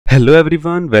Hello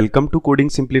everyone, welcome to Coding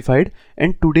Simplified,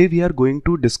 and today we are going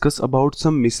to discuss about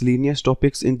some miscellaneous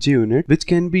topics in JUnit which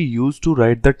can be used to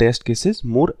write the test cases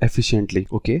more efficiently.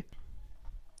 Okay.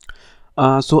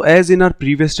 So as in our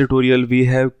previous tutorial, we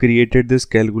have created this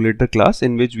calculator class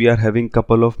in which we are having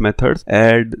couple of methods: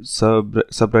 add,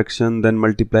 subtraction, then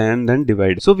multiply, and then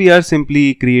divide. So we are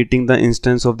simply creating the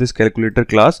instance of this calculator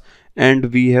class,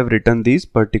 and we have written these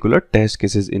particular test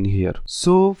cases in here.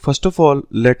 So first of all,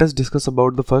 let us discuss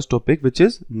about the first topic, which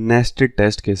is nested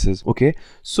test cases. Okay,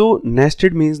 so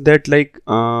nested means that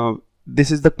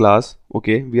this is the class.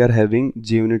 Okay, we are having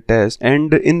JUnit test,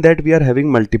 and in that we are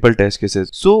having multiple test cases.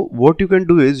 So what you can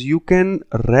do is you can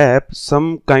wrap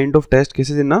some kind of test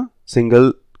cases in a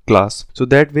single class. So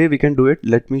that way we can do it.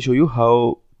 Let me show you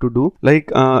how to do.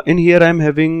 In here I am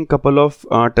having couple of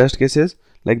test cases.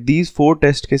 Like these 4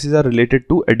 test cases are related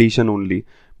to addition only: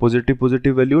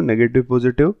 positive value, negative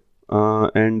positive,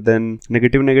 and then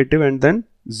negative, and then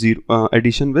zero,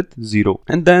 addition with 0.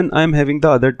 And then I am having the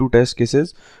other 2 test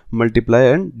cases, multiply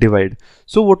and divide.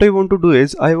 So what I want to do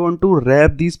is I want to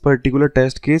wrap these particular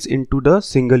test case into the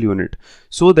single unit,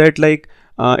 so that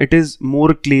it is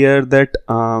more clear that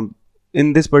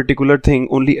in this particular thing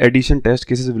only addition test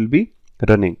cases will be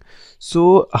running.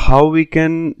 So how we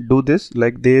can do this?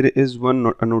 Like there is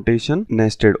one annotation,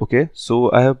 nested. Okay,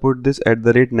 so I have put this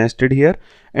 @nested here,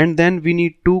 and then we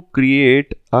need to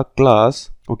create a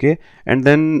class. Okay, and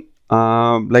then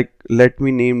let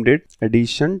me name it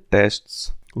addition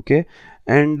tests. Okay,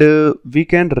 and we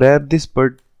can wrap these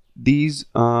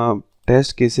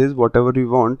test cases whatever we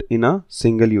want in a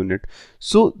single unit.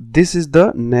 So this is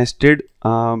the nested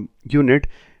unit.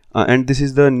 And this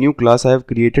is the new class I have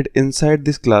created inside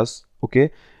this class.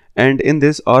 Okay, and in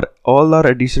this all our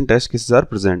addition test cases are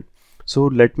present. So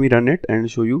let me run it and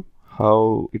show you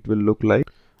how it will look like.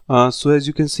 So as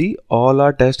you can see, all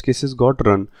our test cases got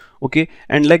run. Okay,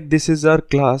 and this is our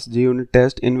class JUnit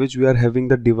test, in which we are having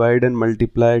the divide and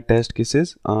multiply test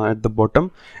cases at the bottom,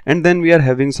 and then we are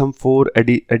having some 4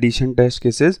 addition test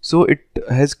cases. So it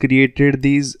has created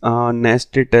these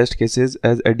nested test cases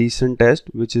as addition test,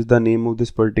 which is the name of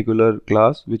this particular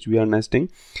class which we are nesting.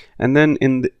 And then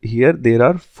here there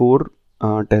are 4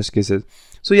 test cases.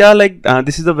 So yeah,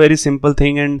 this is a very simple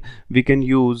thing, and we can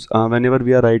use whenever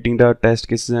we are writing the test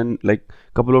cases, and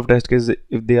couple of test cases,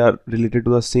 if they are related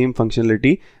to the same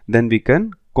functionality, then we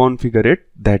can configure it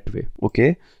that way.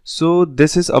 Okay, so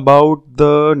this is about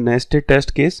the nested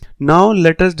test case. Now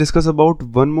let us discuss about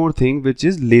one more thing, which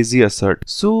is lazy assert.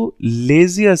 So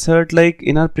lazy assert, like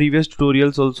in our previous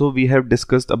tutorials also we have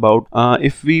discussed about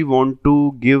if we want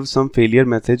to give some failure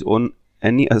message on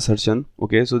any assertion.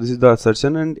 Okay, so this is the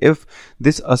assertion, and if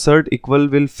this assert equal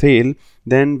will fail,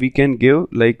 then we can give,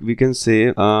 we can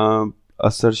say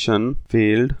assertion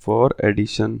failed for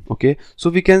addition. Okay,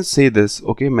 so we can say this,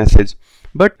 okay, message.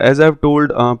 But as I've told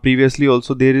previously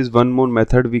also, there is one more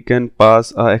method. We can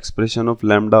pass a expression of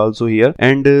lambda also here,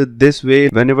 and this way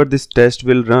whenever this test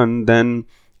will run, then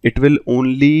it will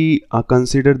only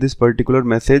consider this particular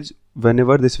message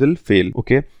whenever this will fail.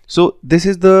 Okay, so this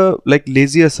is the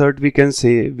lazy assert, we can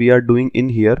say, we are doing in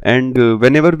here. And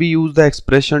whenever we use the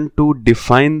expression to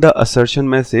define the assertion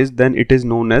message, then it is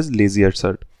known as lazy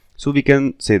assert. So we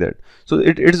can say that. So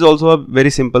it is also a very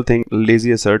simple thing,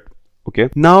 lazy assert. Okay,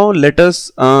 now let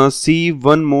us see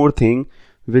one more thing,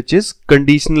 which is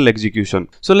conditional execution.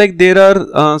 So there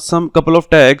are some couple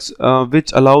of tags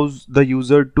which allows the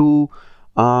user to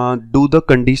do the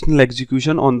conditional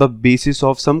execution on the basis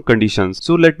of some conditions.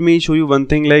 So let me show you one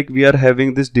thing. We are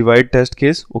having this divide test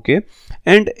case. Okay,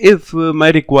 and if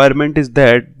my requirement is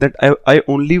that I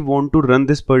only want to run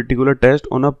this particular test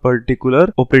on a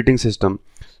particular operating system,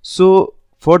 so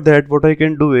for that what I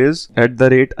can do is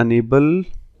 @enableOnOs.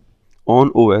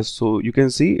 So you can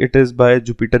see it is by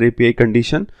Jupyter API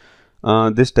condition.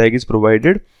 This tag is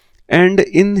provided, and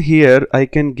in here I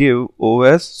can give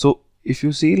OS. So if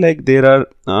you see, there are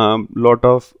lot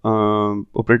of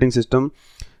operating system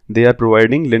they are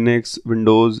providing: Linux,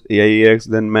 Windows, AIX,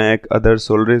 then Mac, other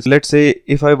Solaris. Let's say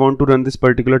if I want to run this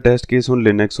particular test case on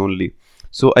Linux only,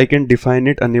 so I can define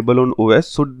it @enableOnOs.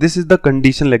 So this is the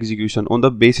conditional execution. On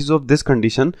the basis of this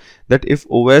condition, that if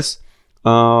OS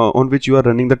on which you are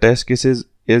running the test cases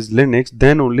is Linux,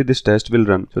 then only this test will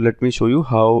run. So let me show you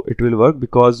how it will work,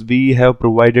 because we have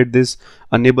provided this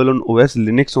 @enableOnOs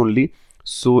Linux only,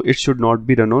 so it should not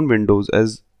be run on Windows,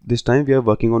 as this time we are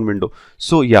working on Windows.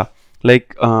 So yeah,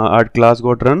 our class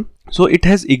got run. So it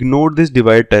has ignored this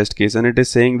divide test case, and it is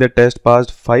saying that test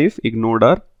passed 5, ignored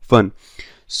are 1.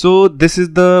 So this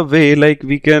is the way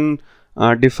we can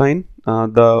define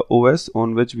the OS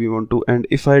on which we want to. And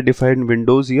if I define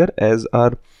Windows here as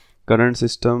our current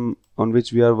system on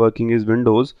which we are working is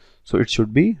Windows, so it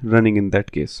should be running in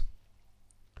that case.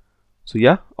 So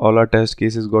yeah, all our test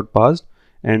cases got passed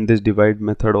and this divide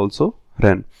method also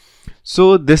ran. So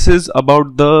this is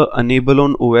about the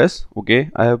EnabledOnOs. Okay,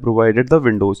 I have provided the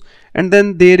Windows, and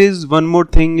then there is one more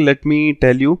thing, let me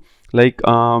tell you, like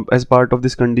as part of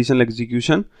this conditional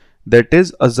execution, that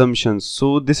is assumptions.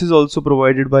 So this is also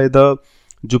provided by the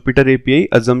Jupyter API,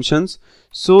 assumptions.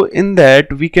 So in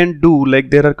that we can do,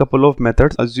 like, there are a couple of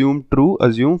methods: assume true,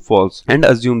 assume false, and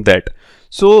assume that.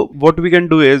 So what we can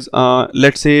do is,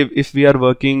 let's say if we are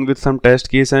working with some test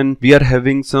case and we are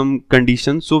having some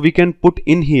conditions, so we can put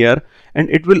in here and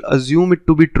it will assume it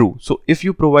to be true. So if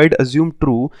you provide assume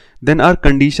true, then our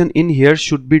condition in here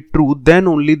should be true, then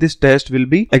only this test will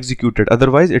be executed,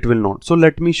 otherwise it will not. So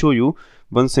let me show you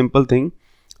one simple thing.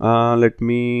 Let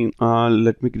me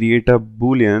create a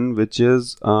boolean which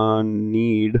is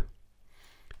need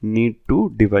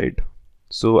to divide.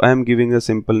 So I am giving a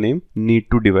simple name, need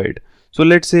to divide. So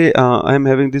let's say I am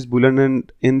having this boolean,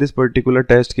 and in this particular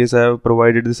test case I have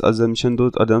provided this assumption,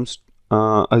 those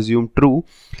assume true.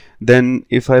 Then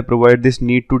if I provide this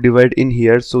need to divide in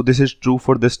here, so this is true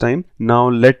for this time. Now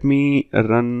let me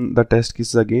run the test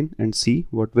cases again and see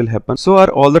what will happen. So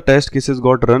all the test cases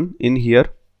got run in here.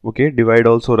 Okay, divide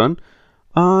also run.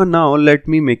 Now let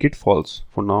me make it false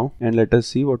for now, and let us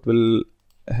see what will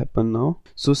happen now.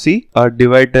 So see, our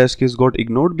divide test case got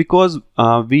ignored because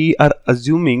we are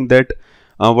assuming that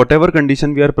whatever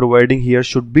condition we are providing here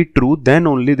should be true, then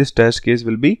only this test case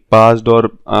will be passed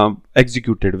or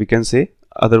executed, we can say,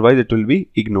 otherwise it will be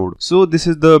ignored. So this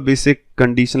is the basic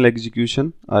conditional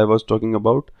execution I was talking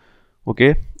about.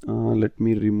 Okay, let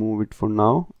me remove it for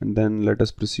now, and then let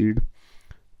us proceed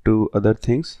to other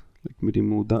things. Let me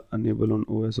remove the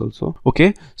EnabledOnOs also.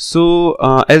 Okay, so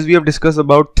as we have discussed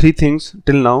about three things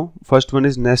till now. First one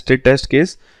is nested test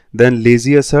case, then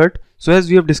lazy assert. So as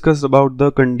we have discussed about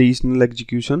the conditional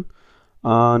execution,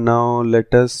 now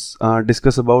let us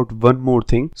discuss about one more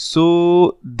thing.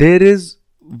 So there is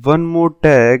one more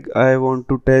tag I want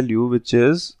to tell you, which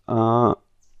is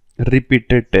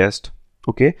repeated test.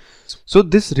 Okay, so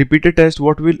this repeated test,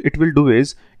 what it will do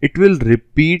is it will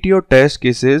repeat your test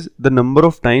cases the number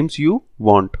of times you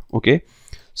want. Okay,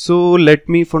 so let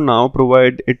me for now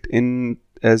provide it in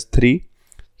as 3.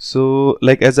 So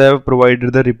like, as I have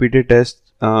provided the repeated test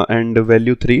and the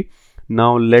value 3,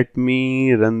 now let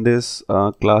me run this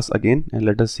class again and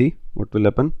let us see what will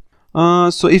happen.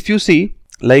 So if you see,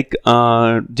 like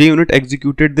JUnit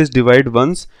executed this divide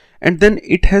once, and then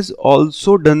it has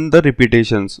also done the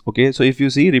repetitions. Okay, so if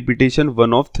you see, repetition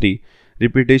 1 of 3,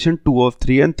 repetition 2 of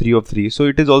 3, and 3 of 3. So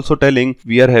it is also telling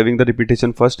we are having the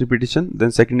repetition, first repetition,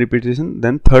 then second repetition,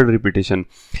 then third repetition.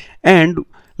 And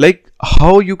like,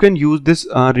 how you can use this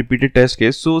repeated test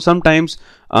case. So sometimes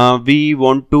we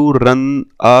want to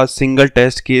run a single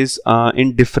test case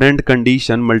in different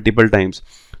condition multiple times.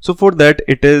 So for that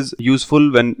it is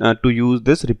useful when to use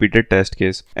this repeated test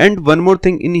case. And one more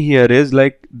thing in here is,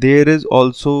 like, there is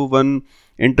also one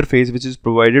interface which is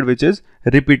provided, which is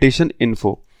repetition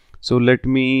info. So let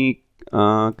me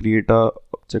create a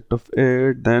object of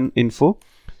it, then info.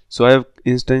 So I have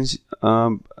instance,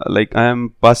 like I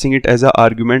am passing it as an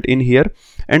argument in here,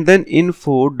 and then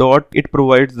info dot, it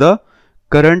provides the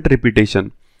current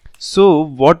repetition. So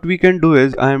what we can do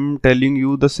is, I am telling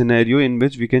you the scenario in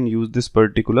which we can use this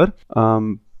particular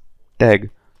tag.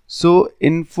 So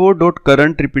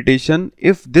info.current repetition,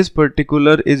 if this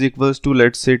particular is equals to,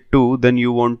 let's say 2, then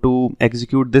you want to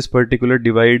execute this particular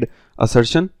divide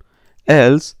assertion.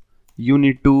 Else you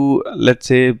need to, let's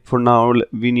say for now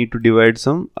we need to divide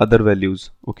some other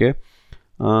values. Okay,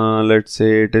 let's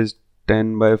say it is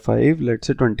 10 by 5, let's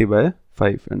say 20 by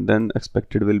 5, and then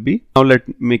expected will be, now let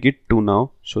make it 2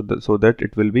 now, so that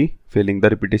it will be failing, the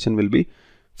repetition will be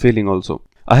failing also.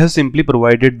 I have simply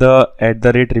provided the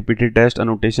 @repeatedTest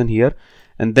annotation here,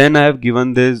 and then I have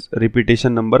given this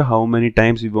repetition number, how many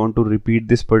times we want to repeat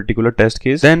this particular test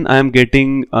case. Then I am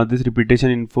getting this repetition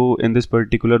info in this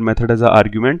particular method as an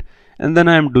argument, and then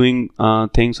I am doing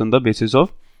things on the basis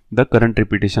of the current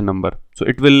repetition number. So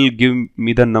it will give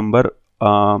me the number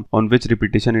on which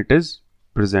repetition it is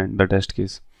present, the test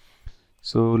case.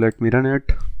 So let me run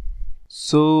it.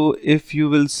 So if you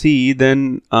will see,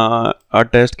 then our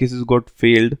test cases got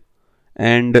failed,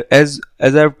 and as I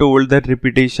have told, that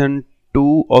repetition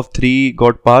 2 of 3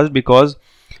 got passed because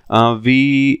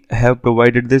we have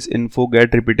provided this info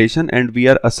get repetition and we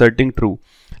are asserting true.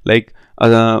 Like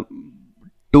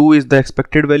 2 is the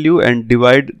expected value, and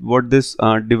divide, what this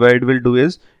divide will do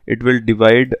is it will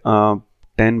divide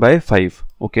 10 by 5.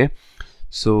 Okay,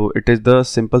 So it is the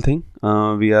simple thing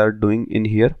we are doing in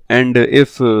here. And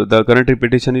if the current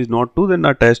repetition is not 2, then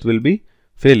our test will be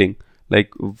failing.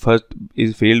 Like first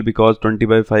is failed because 20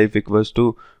 by 5 equals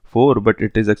to 4, but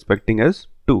it is expecting as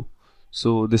 2.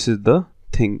 So this is the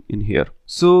thing in here.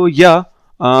 So yeah,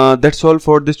 that's all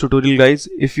for this tutorial, guys.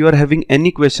 If you are having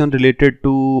any question related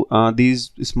to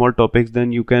these small topics,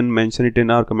 then you can mention it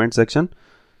in our comment section.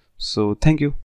 So thank you.